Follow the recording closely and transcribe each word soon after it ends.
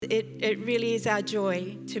it really is our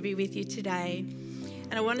joy to be with you today.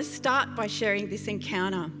 And I want to start by sharing this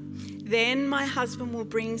encounter. Then my husband will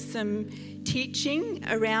bring some teaching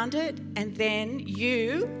around it, and then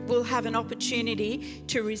you will have an opportunity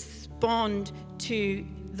to respond to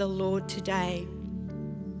the Lord today.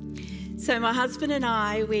 So my husband and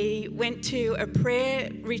I, we went to a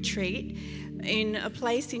prayer retreat in a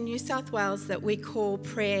place in New South Wales that we call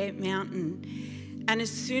Prayer Mountain. And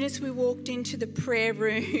as soon as we walked into the prayer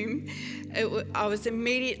room, I was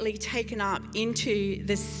immediately taken up into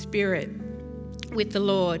the Spirit with the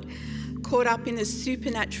Lord, caught up in the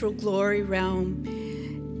supernatural glory realm.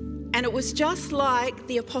 And it was just like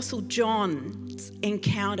the Apostle John's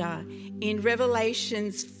encounter in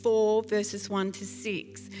Revelations 4, verses 1 to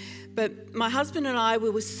 6. But my husband and I,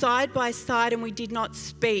 we were side by side and we did not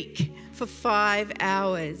speak for 5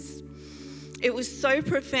 hours. It was so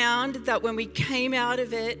profound that when we came out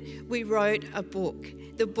of it, we wrote a book.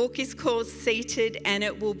 The book is called Seated, and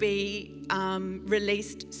it will be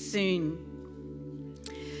released soon.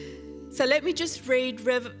 So let me just read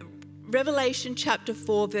Revelation chapter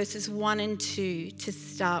 4, verses 1 and 2 to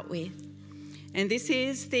start with. And this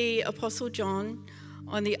is the Apostle John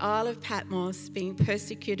on the Isle of Patmos being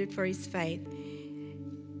persecuted for his faith.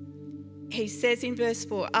 He says in verse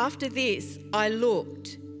 4, "After this I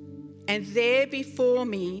looked, and there before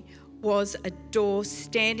me was a door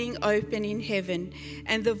standing open in heaven,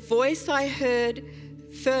 and the voice I heard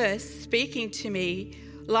first speaking to me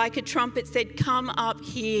like a trumpet said, 'Come up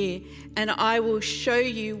here, and I will show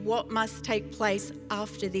you what must take place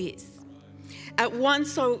after this.' At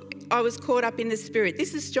once I was caught up in the Spirit."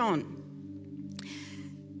 This is John.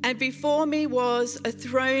 "And before me was a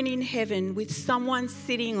throne in heaven with someone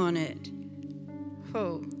sitting on it."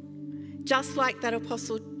 Oh, just like that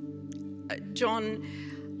Apostle John,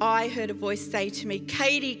 I heard a voice say to me,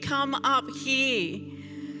 "Katie, come up here."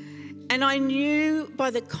 And I knew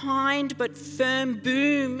by the kind but firm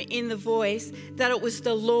boom in the voice that it was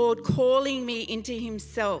the Lord calling me into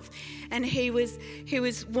himself. And he was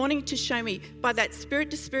wanting to show me, by that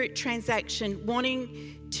spirit-to-spirit transaction,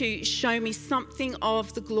 wanting to show me something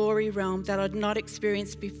of the glory realm that I'd not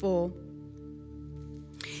experienced before.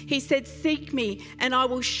 He said, "Seek me, and I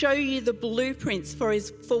will show you the blueprints for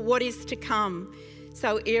what is to come."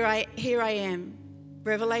 So here I am,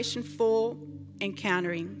 Revelation 4,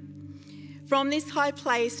 encountering. From this high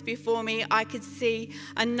place before me, I could see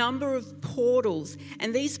a number of portals,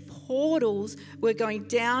 and these portals were going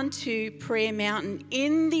down to Prayer Mountain.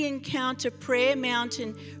 In the encounter, Prayer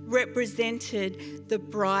Mountain represented the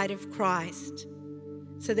bride of Christ.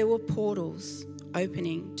 So there were portals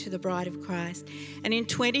opening to the bride of Christ. And in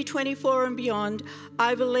 2024 and beyond,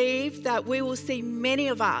 I believe that we will see many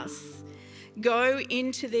of us go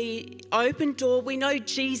into the open door. We know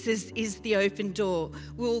Jesus is the open door.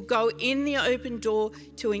 We will go in the open door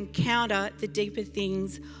to encounter the deeper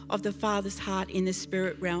things of the Father's heart in the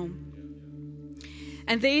spirit realm.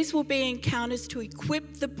 And these will be encounters to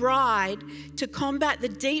equip the bride to combat the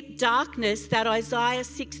deep darkness that Isaiah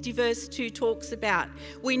 60 verse 2 talks about.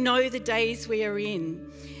 We know the days we are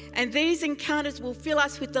in. And these encounters will fill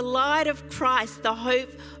us with the light of Christ, the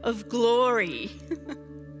hope of glory.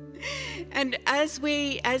 And as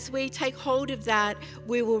we take hold of that,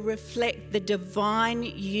 we will reflect the divine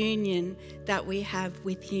union that we have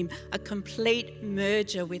with him, a complete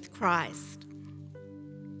merger with Christ.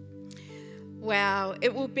 Wow,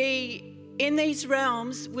 it will be, in these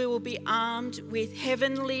realms, we will be armed with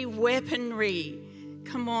heavenly weaponry.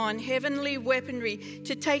 Come on, heavenly weaponry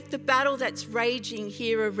to take the battle that's raging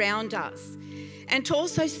here around us. And to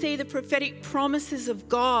also see the prophetic promises of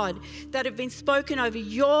God that have been spoken over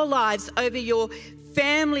your lives, over your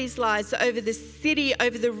families' lives, over the city,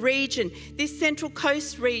 over the region, this Central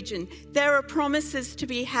Coast region. There are promises to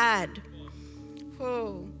be had.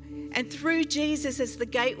 Whoa. And through Jesus as the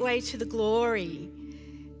gateway to the glory,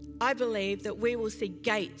 I believe that we will see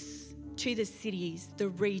gates to the cities, the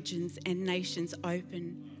regions and nations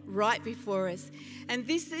open right before us. And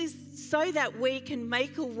this is so that we can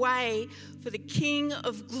make a way for the King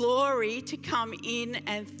of Glory to come in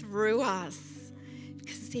and through us,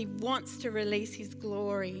 because he wants to release his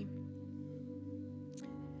glory.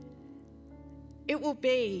 It will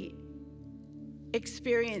be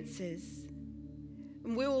experiences.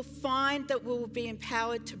 And we will find that we will be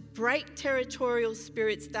empowered to break territorial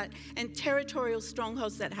spirits and territorial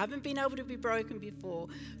strongholds that haven't been able to be broken before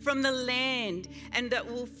from the land, and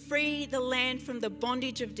that will free the land from the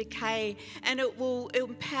bondage of decay, and it will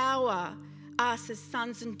empower us as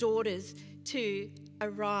sons and daughters to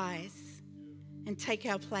arise and take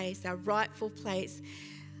our place, our rightful place.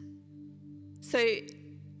 So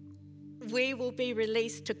we will be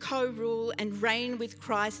released to co-rule and reign with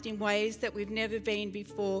Christ in ways that we've never been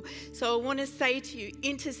before. So I want to say to you,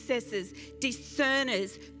 intercessors,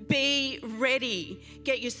 discerners, be ready.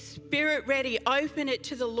 Get your spirit ready. Open it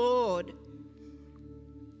to the Lord.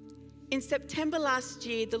 In September last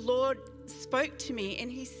year, the Lord spoke to me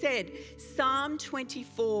and he said, Psalm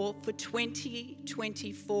 24 for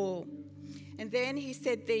 2024. And then he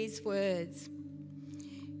said these words.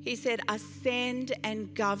 He said, ascend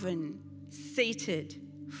and govern, seated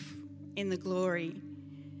in the glory.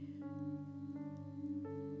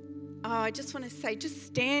 Oh, I just want to say, just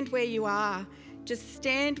stand where you are. Just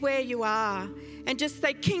stand where you are and just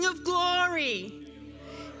say, King of glory,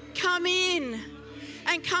 come in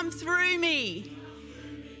and come through me.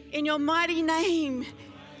 In your mighty name,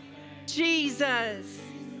 Jesus.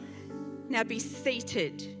 Now be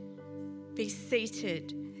seated. Be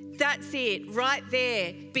seated. That's it, right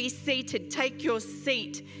there. Be seated. Take your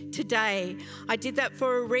seat today. I did that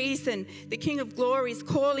for a reason. The King of Glory is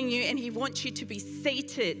calling you and he wants you to be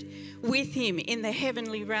seated with him in the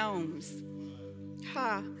heavenly realms.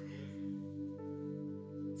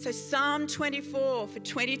 So Psalm 24 for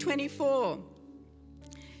 2024.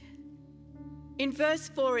 In verse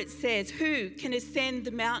 4 it says, who can ascend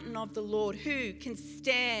the mountain of the Lord? Who can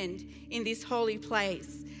stand in this holy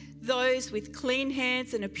place? Those with clean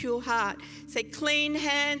hands and a pure heart. Say, clean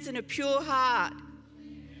hands and a pure heart.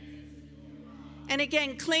 And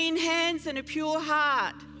again, clean hands and a pure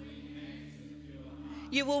heart.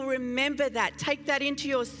 You will remember that. Take that into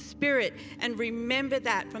your spirit and remember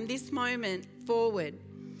that from this moment forward.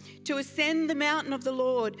 To ascend the mountain of the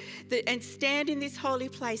Lord and stand in this holy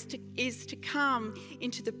place is to come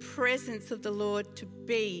into the presence of the Lord, to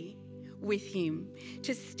be with him,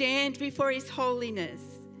 to stand before his holiness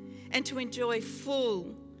and to enjoy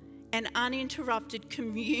full and uninterrupted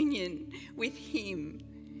communion with him,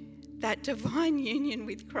 that divine union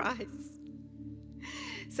with Christ.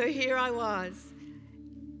 So here I was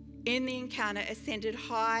in the encounter, ascended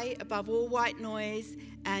high above all white noise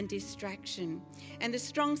and distraction. And the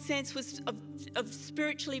strong sense was of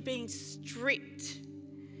spiritually being stripped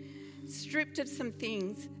of some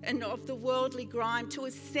things and of the worldly grime. To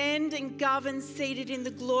ascend and govern seated in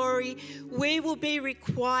the glory, we will be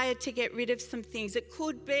required to get rid of some things. It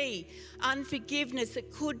could be unforgiveness,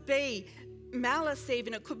 it could be malice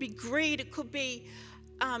even, it could be greed, it could be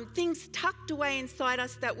things tucked away inside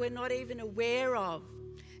us that we're not even aware of.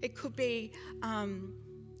 It could be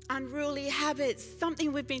unruly habits,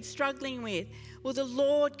 something we've been struggling with. Well, the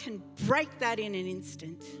Lord can break that in an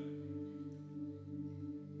instant.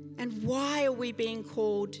 And why are we being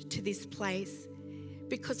called to this place?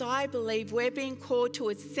 Because I believe we're being called to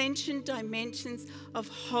ascension dimensions of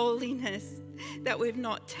holiness that we've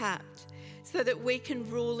not tapped, so that we can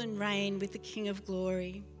rule and reign with the King of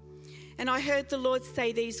Glory. And I heard the Lord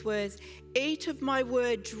say these words, eat of my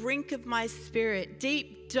word, drink of my spirit,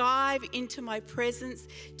 deep dive into my presence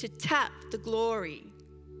to tap the glory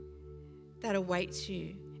that awaits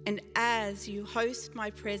you. And as you host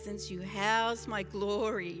my presence, you house my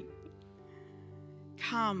glory.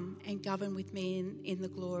 Come and govern with me in the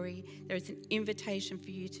glory. There is an invitation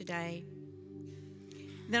for you today.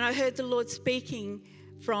 Then I heard the Lord speaking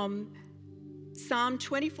from Psalm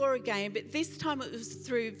 24 again, but this time it was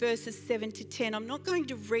through verses 7 to 10. I'm not going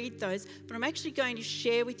to read those, but I'm actually going to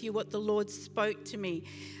share with you what the Lord spoke to me.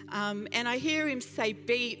 And I hear him say,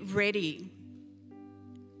 be ready.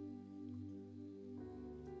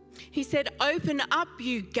 He said, open up,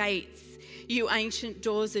 you gates, you ancient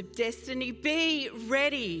doors of destiny. Be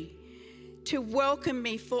ready to welcome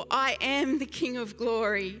me, for I am the King of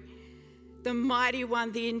Glory, the mighty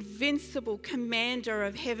one, the invincible commander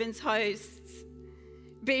of heaven's hosts.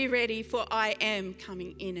 Be ready, for I am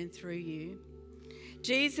coming in and through you.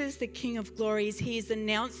 Jesus, the King of Glory, he is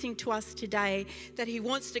announcing to us today that he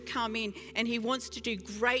wants to come in and he wants to do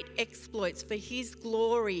great exploits for his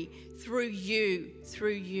glory through you.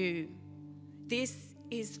 This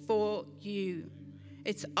is for you.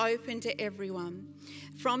 It's open to everyone.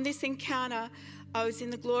 From this encounter, I was in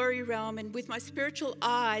the glory realm, and with my spiritual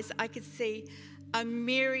eyes, I could see a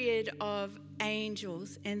myriad of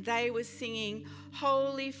angels, and they were singing,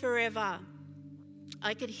 holy forever.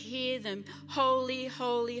 I could hear them, holy,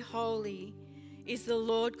 holy, holy is the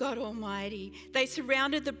Lord God Almighty. They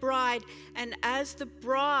surrounded the bride, and as the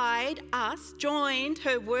bride, us, joined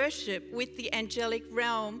her worship with the angelic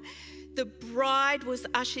realm, the bride was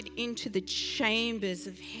ushered into the chambers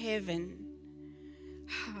of heaven.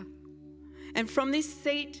 And from this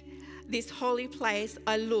seat, this holy place,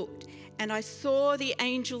 I looked and I saw the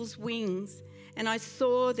angels' wings, and I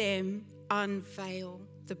saw them unveil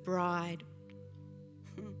the bride.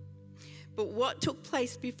 But what took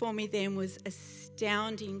place before me then was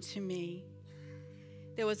astounding to me.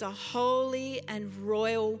 There was a holy and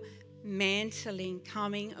royal mantling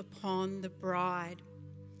coming upon the bride,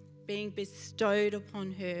 being bestowed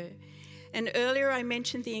upon her. And earlier I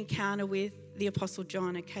mentioned the encounter with the Apostle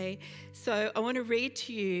John, okay? So I want to read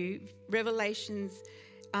to you Revelations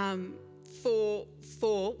 4.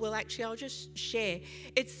 Well, actually, I'll just share.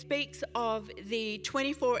 It speaks of the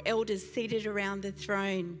 24 elders seated around the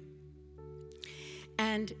throne.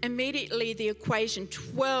 And immediately the equation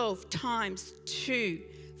 12 times 2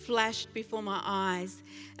 flashed before my eyes.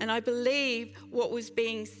 And I believe what was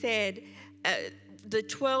being said, the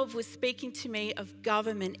 12 was speaking to me of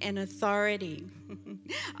government and authority.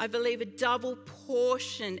 I believe a double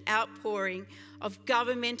portion outpouring of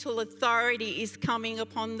governmental authority is coming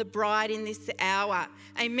upon the bride in this hour.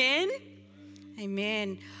 Amen?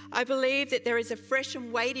 Amen. I believe that there is a fresh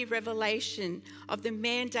and weighty revelation of the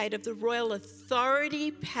mandate of the royal authority,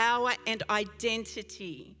 power, and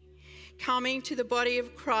identity coming to the body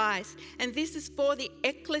of Christ. And this is for the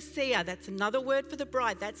ecclesia. That's another word for the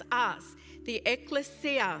bride. That's us. The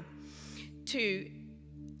ecclesia to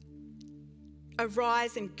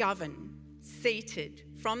arise and govern, seated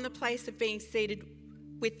from the place of being seated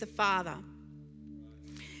with the Father.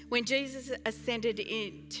 When Jesus ascended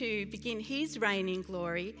to begin his reign in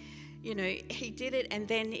glory, he did it and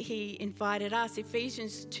then he invited us.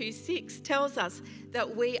 Ephesians 2:6 tells us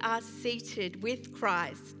that we are seated with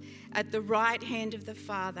Christ at the right hand of the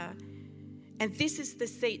Father. And this is the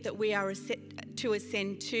seat that we are to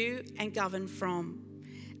ascend to and govern from.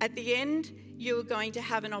 At the end, you are going to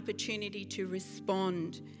have an opportunity to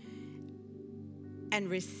respond and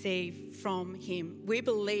receive from him. We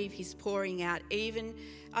believe he's pouring out.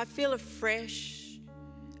 I feel a fresh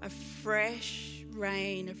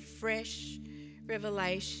rain, a fresh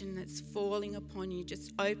revelation that's falling upon you.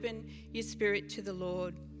 Just open your spirit to the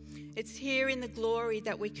Lord. It's here in the glory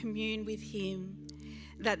that we commune with him,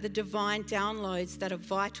 that the divine downloads that are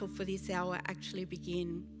vital for this hour actually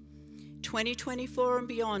begin. 2024 and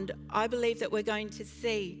beyond, I believe that we're going to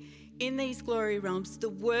see in these glory realms the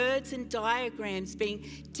words and diagrams being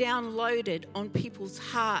downloaded on people's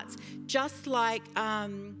hearts, just like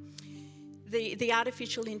the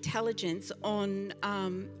artificial intelligence on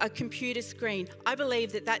a computer screen. I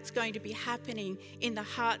believe that that's going to be happening in the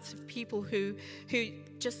hearts of people who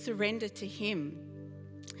just surrender to him.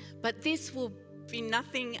 But this will be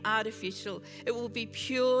nothing artificial. It will be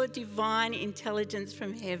pure divine intelligence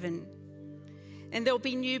from heaven. And there'll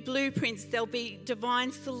be new blueprints, there'll be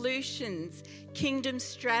divine solutions, kingdom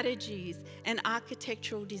strategies, and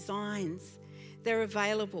architectural designs. They're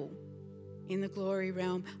available in the glory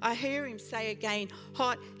realm. I hear him say again,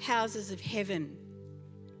 hot houses of heaven.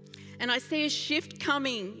 And I see a shift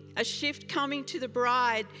coming to the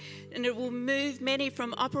bride, and it will move many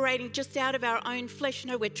from operating just out of our own flesh.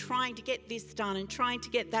 We're trying to get this done and trying to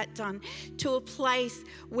get that done, to a place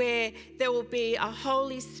where there will be a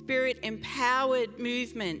Holy Spirit empowered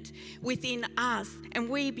movement within us, and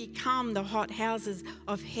we become the hot houses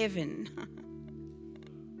of heaven.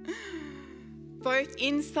 Both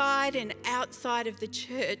inside and outside of the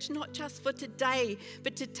church, not just for today,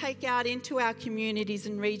 but to take out into our communities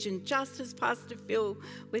and region, just as Pastor Phil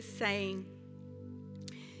was saying.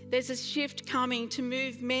 There's a shift coming to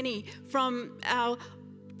move many from our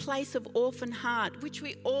place of orphan heart, which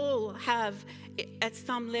we all have at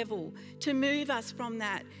some level, to move us from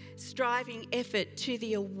that striving effort to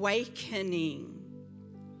the awakening,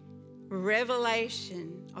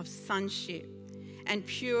 revelation of sonship, and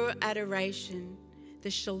pure adoration, the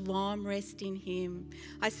shalom rest in him.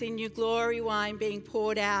 I see new glory wine being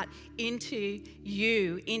poured out into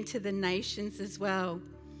you, into the nations as well,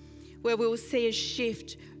 where we will see a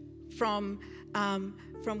shift from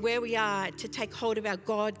where we are to take hold of our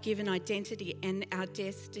God-given identity and our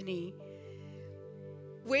destiny.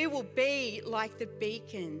 We will be like the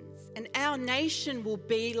beacons, and our nation will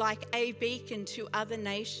be like a beacon to other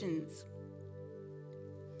nations,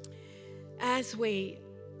 as we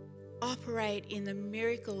operate in the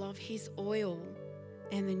miracle of his oil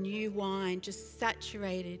and the new wine just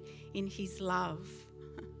saturated in his love.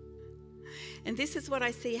 And this is what I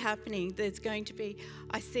see happening.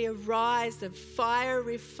 I see a rise of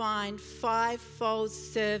fire-refined, five-fold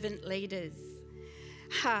servant leaders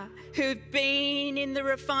who've been in the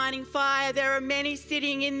refining fire. There are many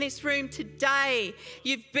sitting in this room today.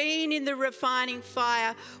 You've been in the refining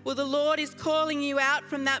fire. Well, the Lord is calling you out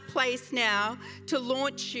from that place now to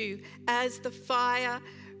launch you as the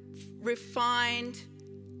fire-refined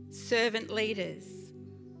servant leaders.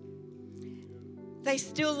 They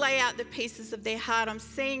still lay out the pieces of their heart. I'm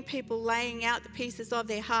seeing people laying out the pieces of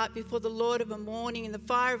their heart before the Lord of a morning, and the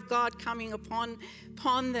fire of God coming upon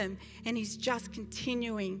them. And he's just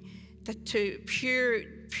continuing to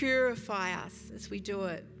purify us as we do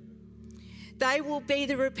it. They will be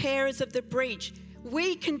the repairers of the breach.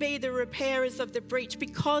 We can be the repairers of the breach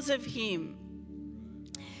because of him.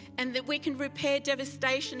 And that we can repair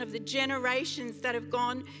devastation of the generations that have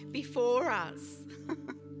gone before us.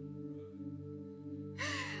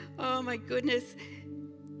 Oh my goodness.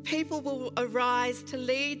 People will arise to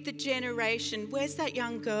lead the generation. Where's that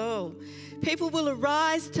young girl? People will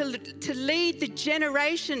arise to lead the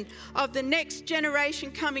generation of the next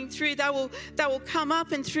generation coming through. They will come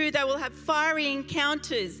up and through. They will have fiery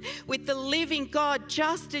encounters with the living God,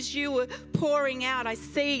 just as you were pouring out. I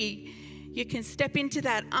see you can step into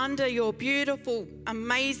that under your beautiful,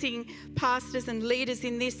 amazing pastors and leaders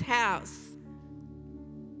in this house.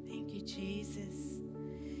 Thank you, Jesus.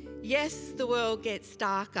 Yes, the world gets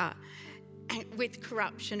darker and with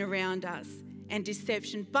corruption around us and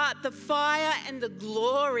deception, but the fire and the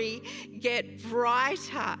glory get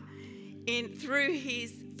brighter through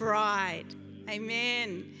his bride.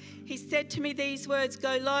 Amen. He said to me these words,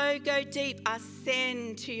 go low, go deep,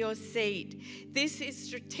 ascend to your seat. This is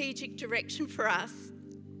strategic direction for us.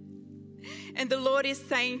 And the Lord is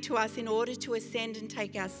saying to us, in order to ascend and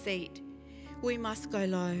take our seat, we must go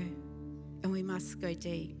low and we must go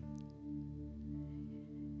deep.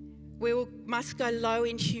 Must go low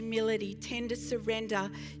in humility, tender surrender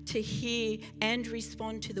to hear and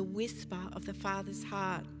respond to the whisper of the Father's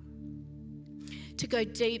heart. To go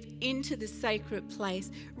deep into the sacred place,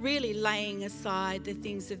 really laying aside the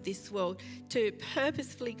things of this world, to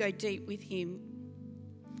purposefully go deep with him.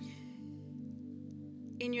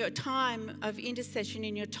 In your time of intercession,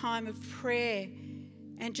 in your time of prayer,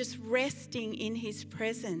 and just resting in his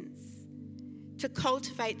presence, to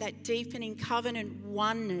cultivate that deepening covenant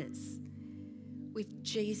oneness with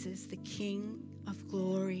Jesus, the King of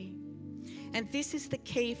glory. And this is the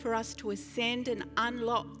key for us to ascend and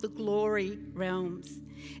unlock the glory realms.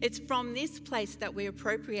 It's from this place that we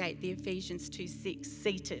appropriate the Ephesians 2:6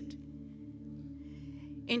 seated.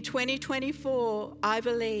 In 2024, I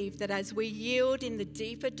believe that as we yield in the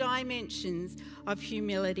deeper dimensions of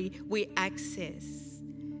humility, we access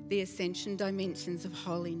the ascension dimensions of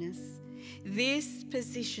holiness. This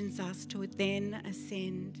positions us to then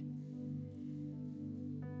ascend.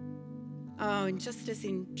 Oh, and just as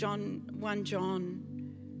in John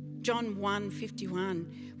 1:51,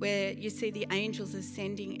 where you see the angels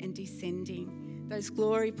ascending and descending, those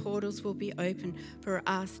glory portals will be open for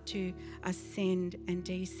us to ascend and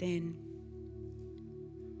descend.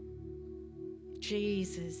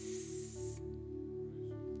 Jesus.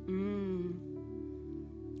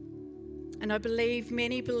 And I believe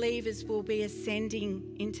many believers will be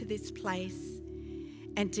ascending into this place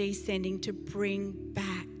and descending to bring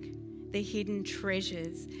back the hidden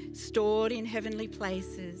treasures stored in heavenly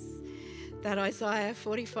places that Isaiah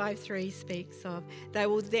 45:3 speaks of. They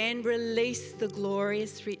will then release the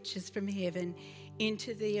glorious riches from heaven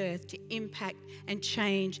into the earth to impact and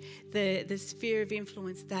change the sphere of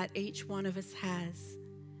influence that each one of us has.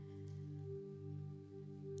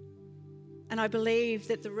 And I believe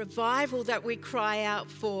that the revival that we cry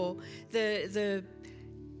out for, the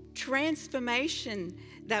transformation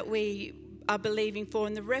that we are believing for,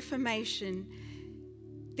 and the reformation,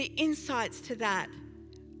 the insights to that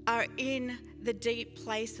are in the deep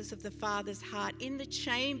places of the Father's heart, in the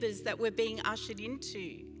chambers that we're being ushered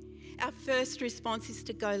into. Our first response is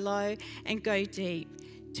to go low and go deep,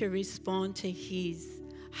 to respond to his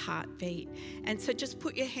heartbeat. And so just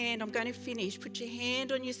put your hand, I'm going to finish, put your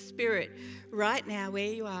hand on your spirit right now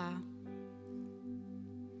where you are.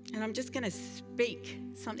 And I'm just going to speak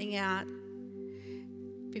something out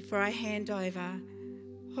before I hand over.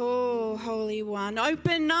 Oh, Holy One,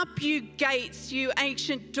 open up, you gates, you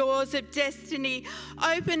ancient doors of destiny.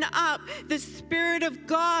 Open up. The Spirit of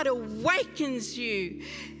God awakens you.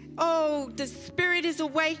 Oh, the Spirit is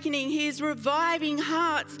awakening. He is reviving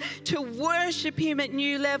hearts to worship him at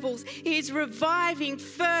new levels. He is reviving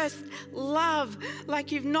first love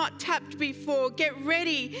like you've not tapped before. Get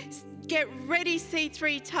ready,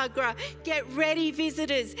 C3 Tuggerah. Get ready,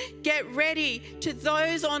 visitors. Get ready to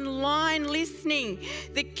those online listening.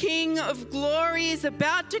 The King of Glory is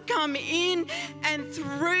about to come in and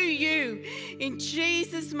through you. In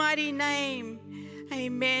Jesus' mighty name,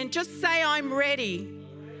 amen. Just say, I'm ready.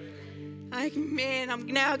 Amen. I'm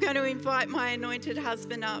now going to invite my anointed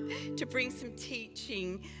husband up to bring some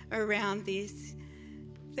teaching around this.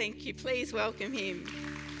 Thank you. Please welcome him.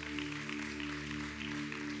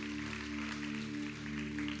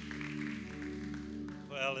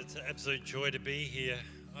 Well, it's an absolute joy to be here.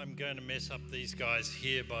 I'm going to mess up these guys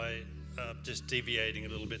here by just deviating a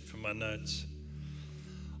little bit from my notes.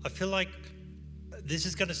 I feel like this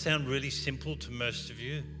is going to sound really simple to most of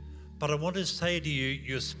you, but I want to say to you,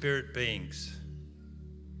 you're spirit beings.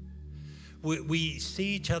 We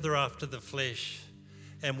see each other after the flesh,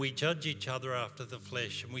 and we judge each other after the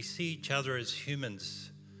flesh, and we see each other as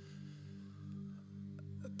humans.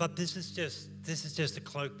 But this is just a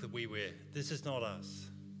cloak that we wear. This is not us.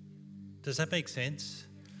 Does that make sense?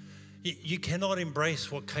 You cannot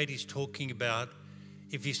embrace what Katie's talking about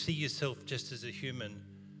if you see yourself just as a human.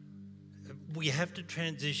 We have to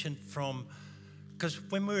transition from, because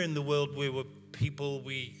when we were in the world, we were people,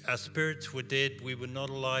 our spirits were dead, we were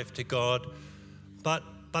not alive to God. But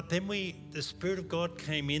then the Spirit of God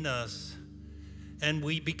came in us and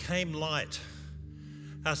we became light.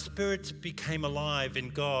 Our spirits became alive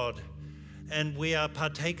in God, and we are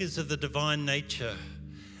partakers of the divine nature.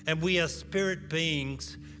 And we are spirit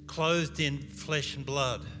beings clothed in flesh and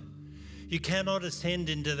blood. You cannot ascend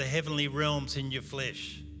into the heavenly realms in your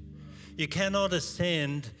flesh. You cannot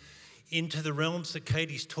ascend into the realms that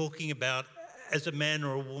Katie's talking about as a man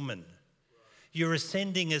or a woman. You're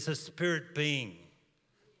ascending as a spirit being.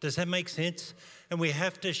 Does that make sense? And we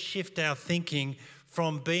have to shift our thinking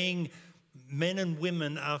from being men and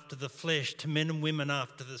women after the flesh to men and women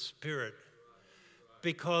after the spirit.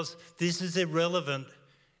 Because this is irrelevant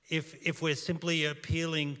if we're simply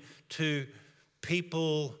appealing to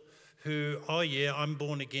people who, oh yeah, I'm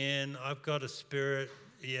born again, I've got a spirit,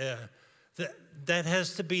 yeah. That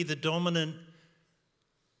has to be the dominant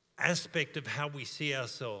aspect of how we see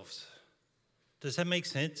ourselves. Does that make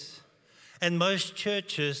sense? And most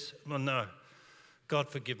churches, well, no, God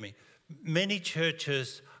forgive me, many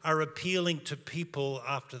churches are appealing to people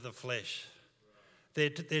after the flesh.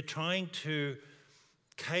 They're trying to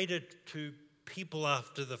cater to people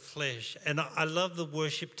after the flesh. And I love the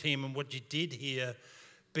worship team and what you did here,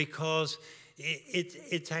 because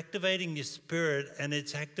it's activating your spirit, and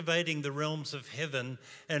it's activating the realms of heaven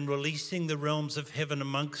and releasing the realms of heaven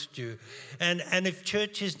amongst you. And if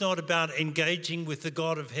church is not about engaging with the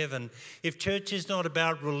God of heaven, if church is not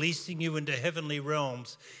about releasing you into heavenly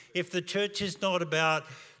realms, if the church is not about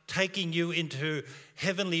taking you into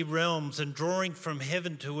heavenly realms and drawing from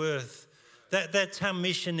heaven to earth, that's our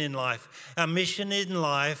mission in life. Our mission in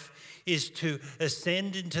life is to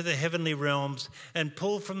ascend into the heavenly realms and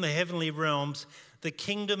pull from the heavenly realms the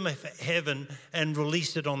kingdom of heaven and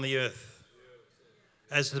release it on the earth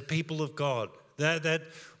as the people of God. That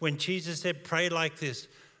when Jesus said, pray like this,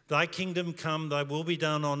 thy kingdom come, thy will be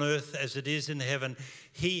done on earth as it is in heaven.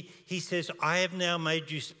 He says, I have now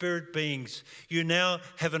made you spirit beings. You now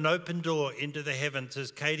have an open door into the heavens.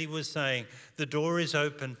 As Katie was saying, the door is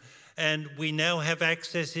open. And we now have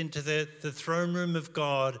access into the throne room of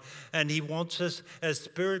God. And he wants us as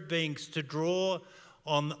spirit beings to draw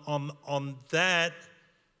on that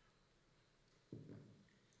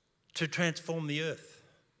to transform the earth.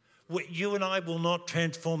 You and I will not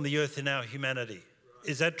transform the earth in our humanity.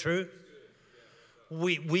 Is that true?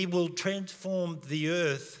 We will transform the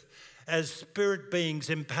earth as spirit beings,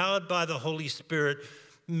 empowered by the Holy Spirit,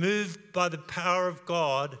 moved by the power of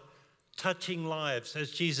God, touching lives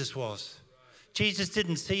as Jesus was. Jesus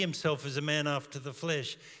didn't see himself as a man after the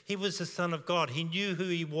flesh. He was the Son of God. He knew who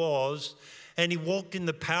he was, and he walked in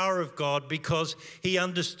the power of God because he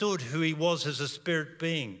understood who he was as a spirit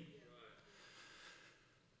being.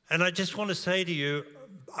 And I just want to say to you,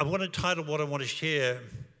 I want to title what I want to share,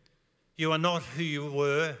 you are not who you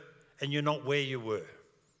were, and you're not where you were.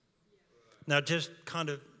 Now just kind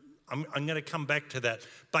of, I'm going to come back to that.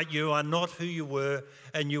 But you are not who you were,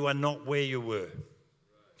 and you are not where you were.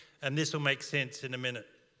 And this will make sense in a minute.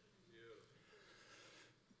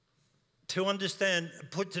 To understand,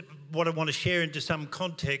 put what I want to share into some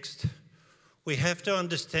context, we have to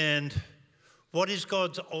understand what is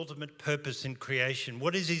God's ultimate purpose in creation?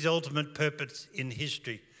 What is his ultimate purpose in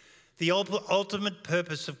history? The ultimate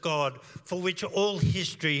purpose of God, for which all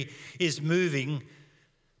history is moving,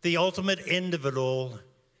 the ultimate end of it all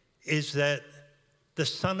is that the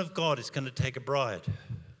Son of God is going to take a bride.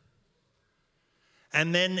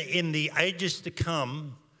 And then in the ages to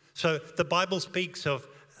come, so the Bible speaks of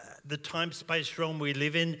the time-space realm we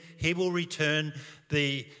live in. He will return.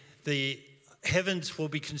 The heavens will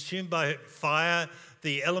be consumed by fire.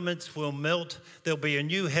 The elements will melt. There'll be a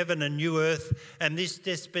new heaven and new earth. And this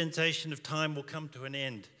dispensation of time will come to an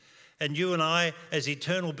end. And you and I, as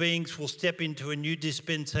eternal beings, will step into a new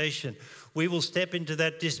dispensation. We will step into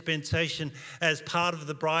that dispensation as part of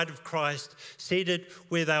the bride of Christ, seated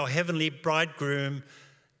with our heavenly bridegroom,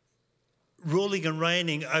 ruling and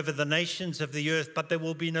reigning over the nations of the earth, but there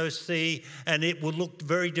will be no sea, and it will look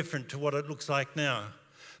very different to what it looks like now.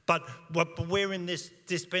 But we're in this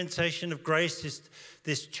dispensation of grace,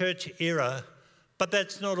 this church era, but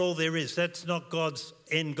that's not all there is. That's not God's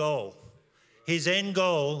end goal. His end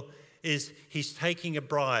goal is he's taking a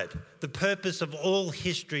bride. The purpose of all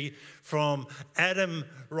history from Adam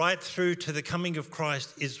right through to the coming of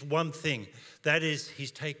Christ is one thing. That is,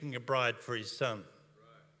 he's taking a bride for his son.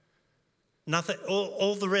 Nothing.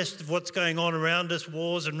 All the rest of what's going on around us,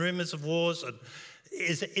 wars and rumours of wars,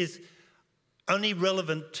 is only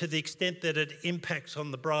relevant to the extent that it impacts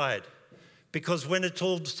on the bride. Because when it's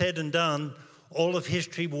all said and done, all of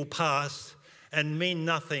history will pass and mean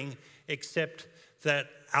nothing except that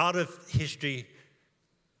out of history,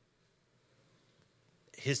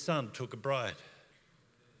 his son took a bride.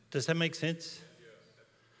 Does that make sense?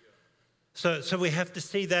 So we have to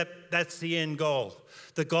see that that's the end goal.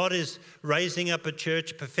 That God is raising up a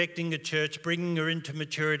church, perfecting a church, bringing her into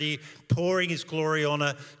maturity, pouring his glory on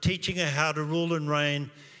her, teaching her how to rule and reign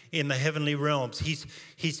in the heavenly realms. He's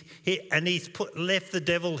left the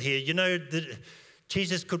devil here. You know,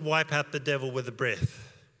 Jesus could wipe out the devil with a breath.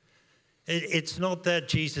 It's not that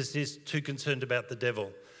Jesus is too concerned about the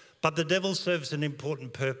devil, but the devil serves an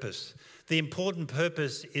important purpose. The important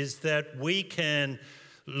purpose is that we can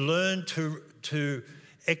learn to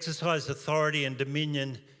exercise authority and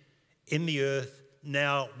dominion in the earth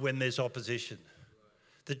now when there's opposition.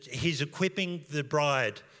 That he's equipping the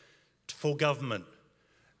bride for government.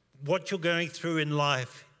 What you're going through in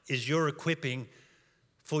life is your equipping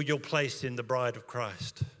for your place in the bride of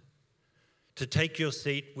Christ, to take your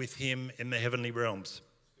seat with him in the heavenly realms.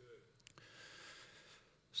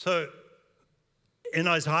 So in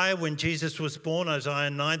Isaiah, when Jesus was born,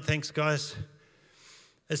 Isaiah 9, thanks guys,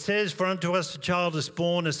 it says, "For unto us a child is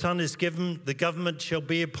born, a son is given, the government shall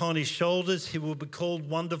be upon his shoulders. He will be called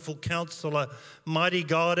Wonderful Counselor, Mighty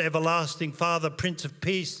God, Everlasting Father, Prince of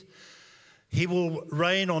Peace. He will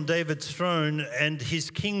reign on David's throne, and his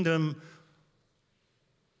kingdom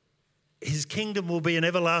will be an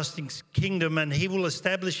everlasting kingdom, and he will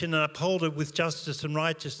establish and uphold it with justice and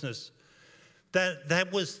righteousness."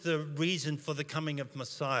 That was the reason for the coming of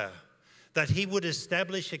Messiah, that he would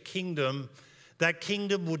establish a kingdom. That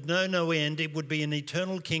kingdom would know no end. It would be an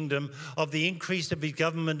eternal kingdom of the increase of his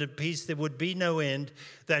government and peace. There would be no end.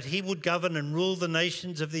 That he would govern and rule the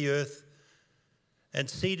nations of the earth, and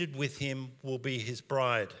seated with him will be his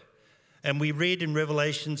bride. And we read in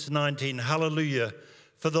Revelation 19, "Hallelujah.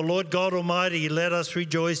 For the Lord God Almighty, let us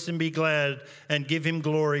rejoice and be glad and give him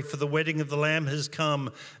glory, for the wedding of the Lamb has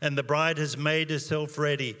come, and the bride has made herself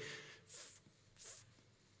ready."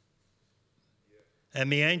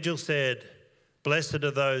 And the angel said, "Blessed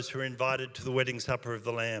are those who are invited to the wedding supper of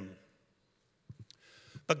the Lamb."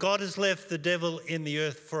 But God has left the devil in the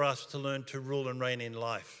earth for us to learn to rule and reign in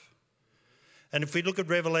life. And if we look at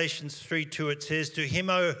Revelation 3:2, it says, "To him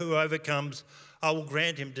who overcomes, I will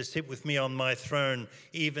grant him to sit with me on my throne,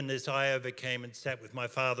 even as I overcame and sat with my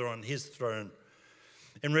Father on his throne."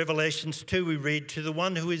 In Revelation 2, we read, "To the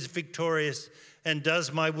one who is victorious and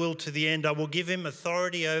does my will to the end, I will give him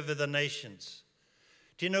authority over the nations."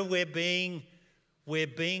 Do you know we're being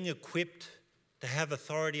equipped to have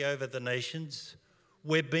authority over the nations?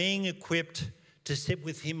 We're being equipped to sit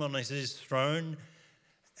with him on his throne.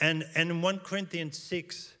 And in 1 Corinthians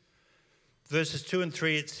 6, verses 2 and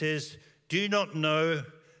 3, it says, "Do you not know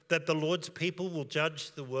that the Lord's people will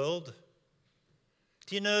judge the world?"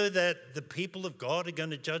 Do you know that the people of God are going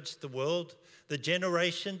to judge the world? The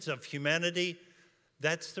generations of humanity,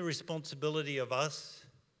 that's the responsibility of us.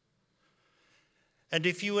 And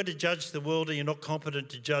if you were to judge the world and you're not competent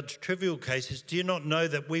to judge trivial cases, do you not know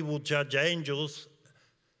that we will judge angels?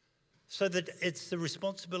 So that it's the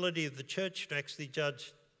responsibility of the church to actually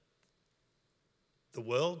judge the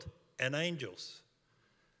world and angels.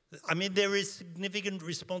 I mean, there is significant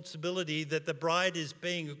responsibility that the bride is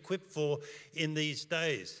being equipped for in these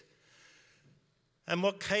days. And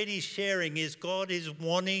what Katie's sharing is God is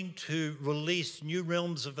wanting to release new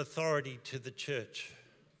realms of authority to the church.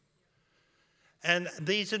 And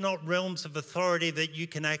these are not realms of authority that you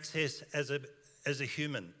can access as a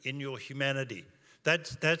human in your humanity.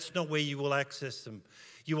 That's not where you will access them.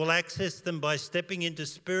 You will access them by stepping into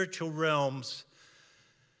spiritual realms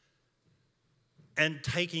and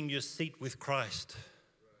taking your seat with Christ.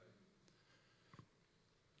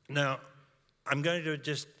 Now, I'm going to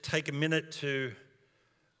just take a minute to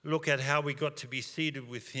look at how we got to be seated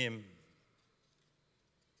with him.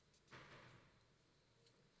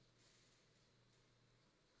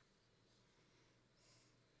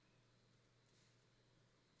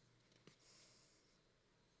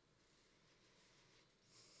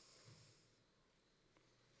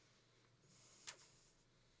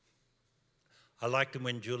 I liked it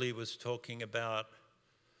when Julie was talking about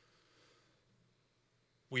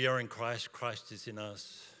we are in Christ, Christ is in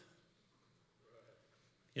us.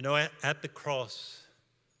 You know, at the cross,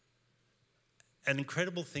 an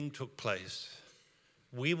incredible thing took place.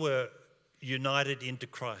 We were united into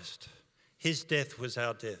Christ. His death was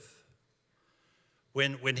our death.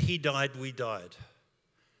 When he died, we died.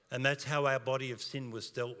 And that's how our body of sin was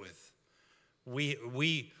dealt with.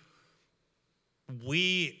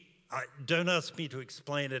 Don't ask me to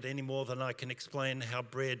explain it any more than I can explain how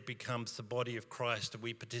bread becomes the body of Christ and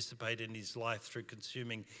we participate in his life through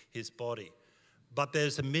consuming his body. But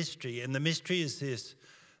there's a mystery, and the mystery is this,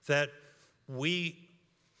 that we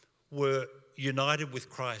were united with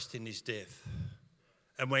Christ in his death.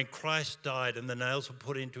 And when Christ died and the nails were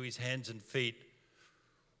put into his hands and feet,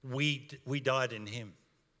 we died in him.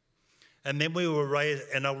 And then we were raised,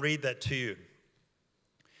 and I'll read that to you.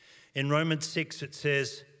 In Romans 6 it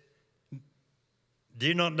says, do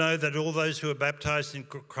you not know that all those who are baptized in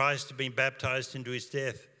Christ have been baptized into his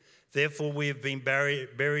death? Therefore we have been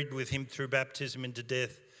buried with him through baptism into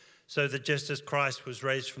death, so that just as Christ was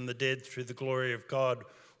raised from the dead through the glory of God,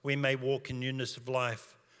 we may walk in newness of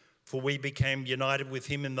life. For we became united with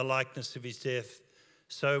him in the likeness of his death,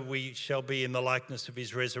 so we shall be in the likeness of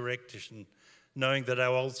his resurrection, knowing that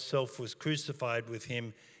our old self was crucified with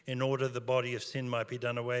him in order the body of sin might be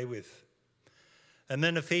done away with. And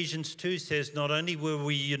then Ephesians 2 says, not only were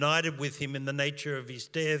we united with him in the nature of his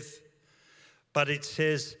death, but it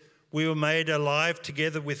says we were made alive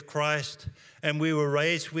together with Christ, and we were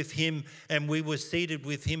raised with him, and we were seated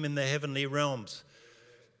with him in the heavenly realms.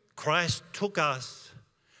 Christ took us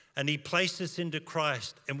and he placed us into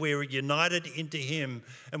Christ, and we were united into him.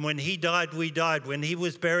 And when he died, we died. When he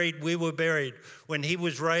was buried, we were buried. When he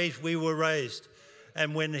was raised, we were raised.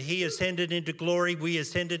 And when he ascended into glory, we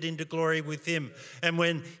ascended into glory with him. And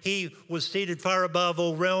when he was seated far above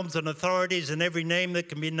all realms and authorities and every name that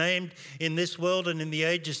can be named in this world and in the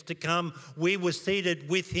ages to come, we were seated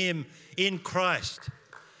with him in Christ.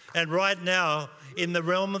 And right now, in the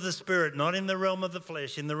realm of the Spirit, not in the realm of the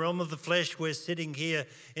flesh. In the realm of the flesh, we're sitting here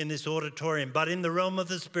in this auditorium. But in the realm of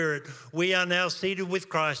the Spirit, we are now seated with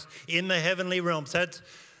Christ in the heavenly realms.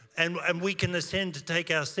 And we can ascend to take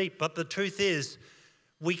our seat. But the truth is,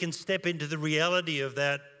 we can step into the reality of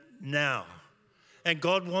that now. And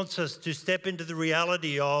God wants us to step into the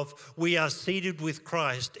reality of we are seated with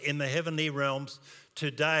Christ in the heavenly realms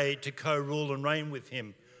today to co-rule and reign with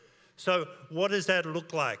him. So what does that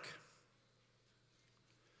look like?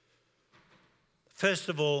 First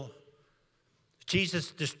of all,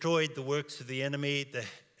 Jesus destroyed the works of the enemy, the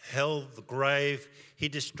hell, the grave. He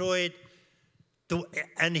destroyed,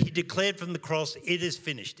 and he declared from the cross, it is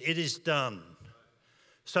finished, it is done.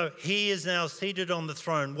 So he is now seated on the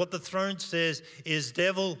throne. What the throne says is,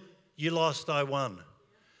 devil, you lost, I won.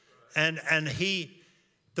 And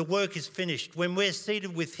the work is finished. When we're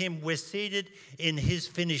seated with him, we're seated in his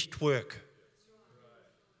finished work.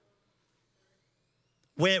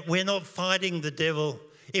 We're not fighting the devil.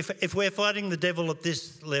 If we're fighting the devil at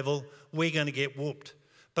this level, we're going to get whooped.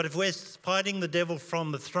 But if we're fighting the devil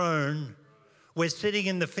from the throne, we're sitting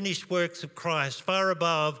in the finished works of Christ, far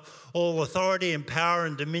above all authority and power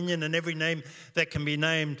and dominion and every name that can be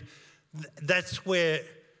named. That's where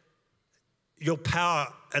your power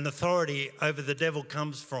and authority over the devil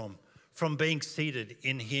comes from being seated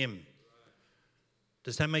in him.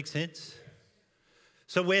 Does that make sense?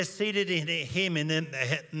 So we're seated in him in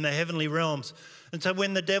the heavenly realms. And so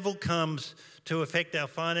when the devil comes to affect our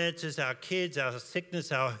finances, our kids, our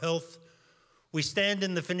sickness, our health, we stand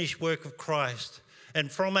in the finished work of Christ. And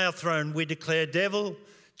from our throne we declare, devil,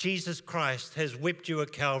 Jesus Christ has whipped you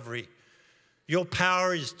at Calvary. Your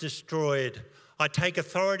power is destroyed. I take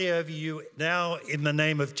authority over you now in the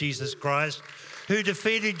name of Jesus Christ, who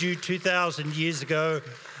defeated you 2,000 years ago.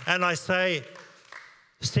 And I say,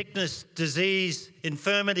 sickness, disease,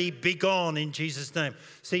 infirmity, be gone in Jesus' name.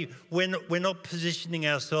 See, we're not positioning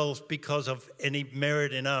ourselves because of any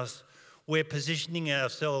merit in us. We're positioning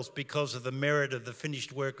ourselves because of the merit of the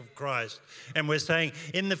finished work of Christ. And we're saying,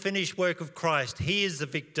 in the finished work of Christ, he is the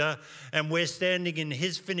victor, and we're standing in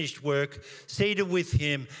his finished work, seated with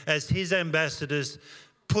him as his ambassadors,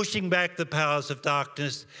 pushing back the powers of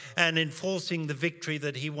darkness and enforcing the victory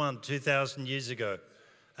that he won 2,000 years ago.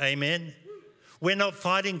 Amen? We're not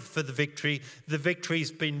fighting for the victory. The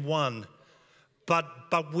victory's been won.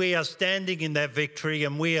 But we are standing in that victory,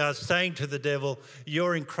 and we are saying to the devil,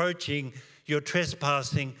 you're encroaching, you're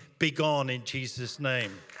trespassing, be gone in Jesus'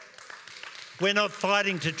 name. We're not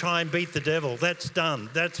fighting to try and beat the devil. That's done.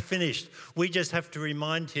 That's finished. We just have to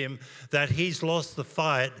remind him that he's lost the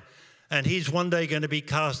fight And he's one day going to be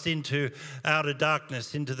cast into outer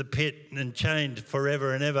darkness, into the pit and chained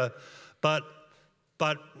forever and ever. But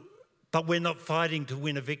we're not fighting to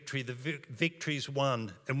win a victory. The victory's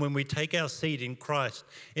won. And when we take our seat in Christ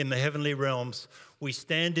in the heavenly realms, we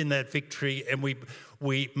stand in that victory and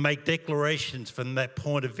we make declarations from that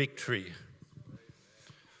point of victory.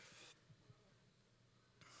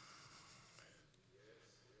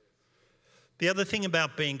 The other thing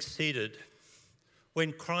about being seated,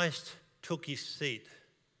 when Christ took his seat,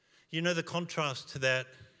 you know the contrast to that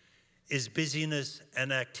is busyness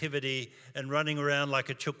and activity and running around like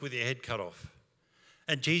a chook with your head cut off.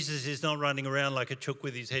 And Jesus is not running around like a chook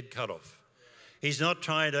with his head cut off. He's not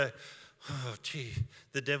trying to, oh, gee,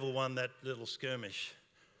 the devil won that little skirmish,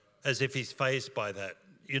 as if he's fazed by that.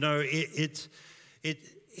 You know, he's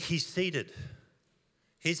seated.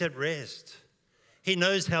 He's at rest. He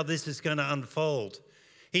knows how this is going to unfold.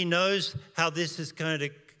 He knows how this is going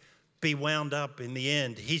to be wound up in the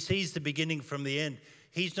end. He sees the beginning from the end.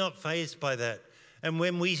 He's not fazed by that. And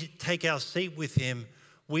when we take our seat with him,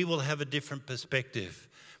 we will have a different perspective.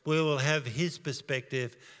 We will have his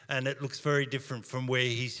perspective, and it looks very different from where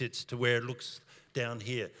he sits to where it looks down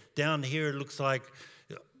here. Down here, it looks like,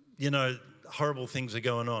 you know, horrible things are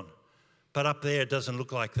going on. But up there, it doesn't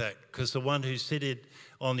look like that, because the one who's seated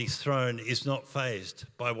on his throne is not fazed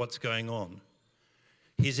by what's going on.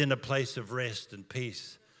 He's in a place of rest and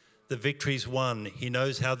peace. The victory's won. He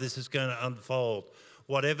knows how this is going to unfold.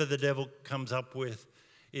 Whatever the devil comes up with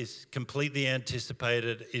is completely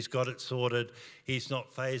anticipated. He's got it sorted. He's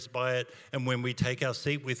not fazed by it. And when we take our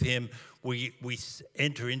seat with him, we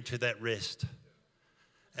enter into that rest.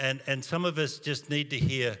 And some of us just need to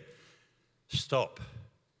hear, stop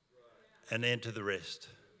and enter the rest.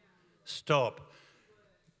 Stop.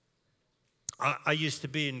 I used to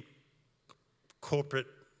be in corporate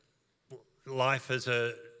life as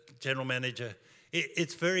a general manager.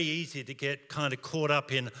 It's very easy to get kind of caught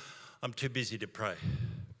up in, I'm too busy to pray.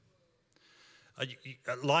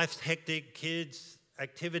 Life's hectic, kids,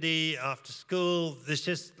 activity, after school,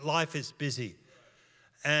 life is busy.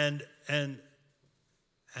 And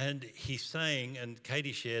he's saying, and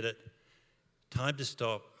Katie shared it, time to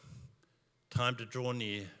stop, time to draw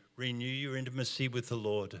near, renew your intimacy with the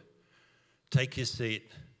Lord. Take your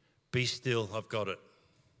seat, be still, I've got it.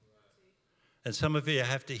 And some of you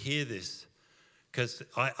have to hear this, because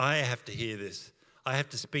I have to hear this. I have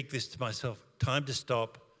to speak this to myself. Time to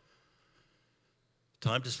stop,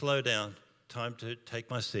 time to slow down, time to take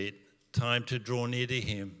my seat, time to draw near to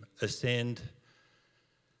him, ascend,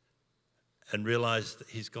 and realize that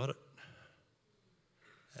he's got it.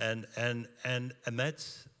 And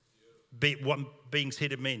that's what being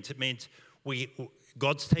seated means. It means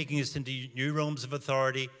God's taking us into new realms of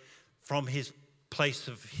authority from his place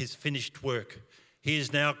of his finished work. He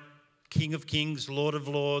is now King of Kings, Lord of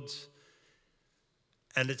Lords,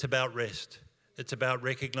 and it's about rest. It's about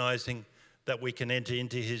recognizing that we can enter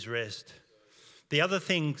into his rest. The other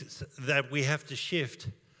things that we have to shift,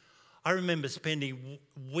 I remember spending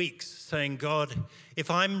weeks saying, God,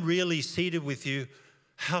 if I'm really seated with you,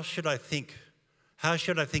 how should I think? How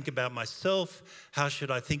should I think about myself? How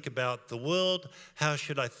should I think about the world? How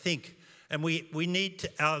should I think? And we need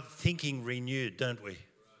our thinking renewed, don't we?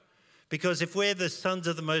 Because if we're the sons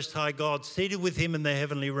of the Most High God, seated with him in the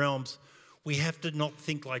heavenly realms, we have to not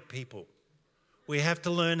think like people. We have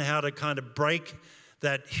to learn how to kind of break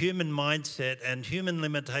that human mindset and human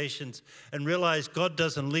limitations and realize God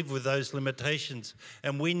doesn't live with those limitations,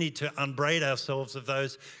 and we need to unbraid ourselves of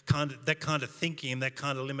that kind of thinking and that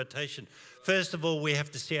kind of limitation. First of all, we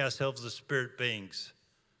have to see ourselves as spirit beings.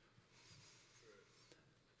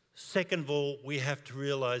 Second of all, we have to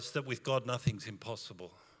realize that with God, nothing's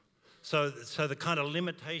impossible. So the kind of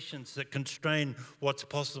limitations that constrain what's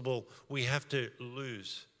possible, we have to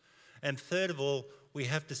lose. And third of all, we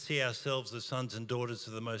have to see ourselves as sons and daughters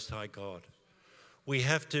of the Most High God. We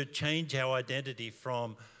have to change our identity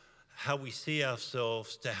from how we see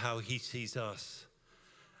ourselves to how he sees us.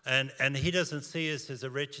 And he doesn't see us as a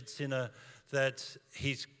wretched sinner that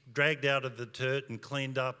he's dragged out of the dirt and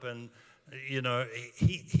cleaned up, and you know,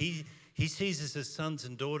 he sees us as sons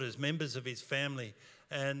and daughters, members of his family,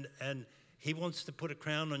 and he wants to put a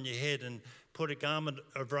crown on your head and put a garment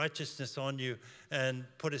of righteousness on you and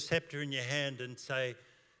put a scepter in your hand and say,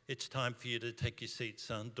 it's time for you to take your seat,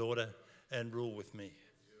 son, daughter, and rule with me.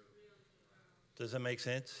 Does that make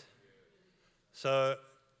sense? So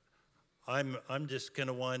I'm just going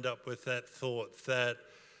to wind up with that thought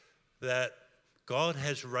that God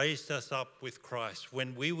has raised us up with Christ.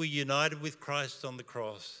 When we were united with Christ on the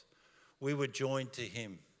cross, we were joined to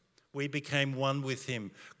him. We became one with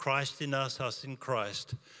him. Christ in us in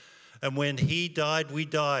Christ. And when he died, we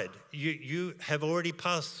died. You have already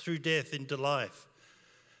passed through death into life.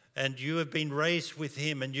 And you have been raised with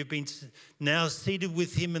him, and you've been now seated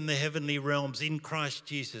with him in the heavenly realms in Christ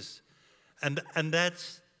Jesus. And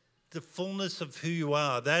that's the fullness of who you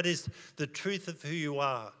are. That is the truth of who you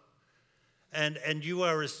are. And you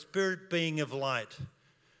are a spirit being of light.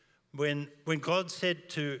 When God said,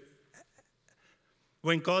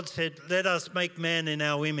 let us make man in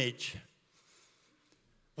our image,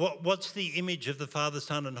 what's the image of the Father,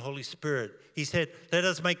 Son, and Holy Spirit? He said, let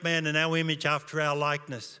us make man in our image after our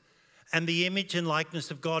likeness. And the image and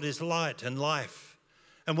likeness of God is light and life.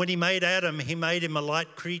 And when he made Adam, he made him a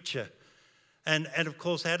light creature. And of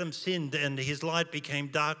course, Adam sinned and his light became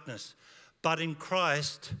darkness. But in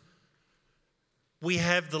Christ, we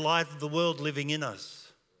have the light of the world living in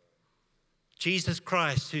us. Jesus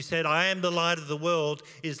Christ, who said, I am the light of the world,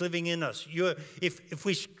 is living in us. If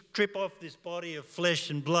we strip off this body of flesh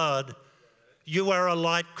and blood, you are a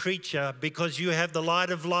light creature because you have the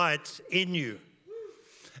light of lights in you.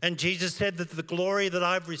 And Jesus said that the glory that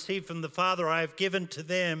I've received from the Father, I have given to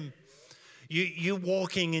them. You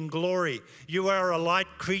walking in glory. You are a light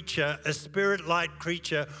creature, a spirit light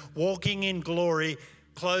creature, walking in glory,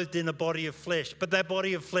 clothed in a body of flesh. But that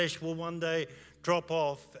body of flesh will one day drop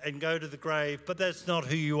off and go to the grave. But that's not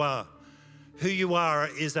who you are. Who you are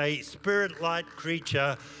is a spirit light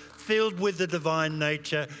creature, filled with the divine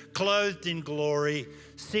nature, clothed in glory,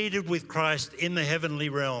 seated with Christ in the heavenly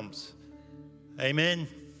realms. Amen.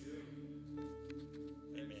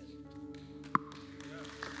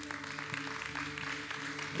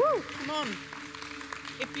 Woo, come on.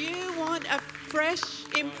 If you want a fresh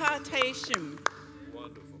impartation,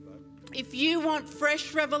 if you want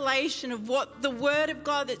fresh revelation of what the word of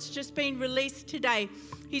God that's just been released today,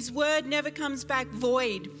 his word never comes back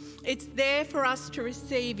void. It's there for us to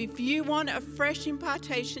receive. If you want a fresh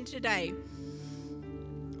impartation today,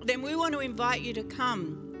 then we want to invite you to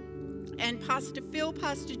come. And Pastor Phil,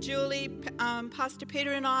 Pastor Julie, Pastor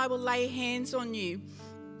Peter and I will lay hands on you.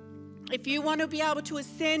 If you want to be able to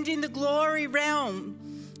ascend in the glory realm,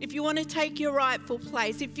 if you want to take your rightful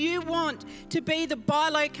place, if you want to be the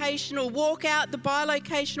bilocational, walk out the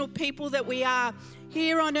bilocational people that we are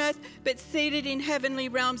here on earth, but seated in heavenly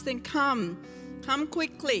realms, then come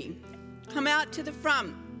quickly, come out to the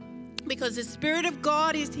front, because the Spirit of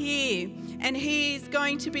God is here and he is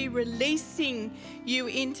going to be releasing you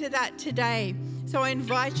into that today. So I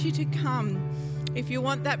invite you to come if you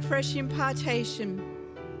want that fresh impartation.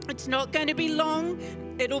 It's not going to be long.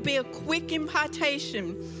 It'll be a quick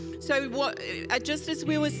impartation. So just as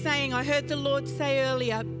we were saying, I heard the Lord say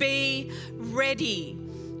earlier, be ready.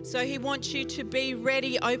 So he wants you to be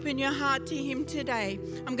ready. Open your heart to him today.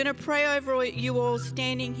 I'm going to pray over you all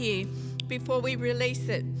standing here before we release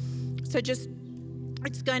it. So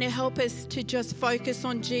it's going to help us to just focus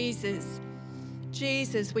on Jesus.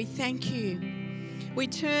 Jesus, we thank you. We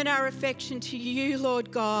turn our affection to you,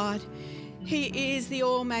 Lord God. He is the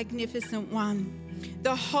all-magnificent one,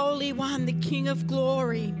 the Holy One, the King of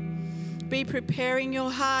glory. Be preparing your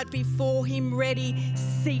heart before him, ready.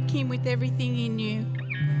 Seek him with everything in you.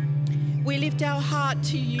 We lift our heart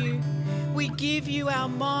to you. We give you our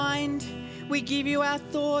mind. We give you our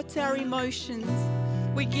thoughts, our emotions.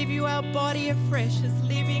 We give you our body afresh as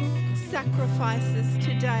living sacrifices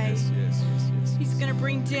today. Yes. He's going to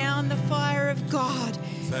bring down the fire of God.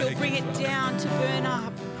 He'll bring it down to burn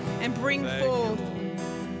up and bring forth.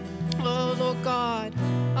 Oh, Lord God,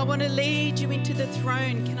 I want to lead you into the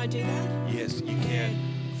throne. Can I do that? Yes, you can.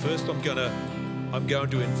 First, I'm going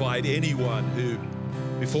to invite anyone who,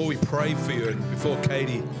 before we pray for you and before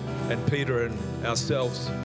Katie and Peter and ourselves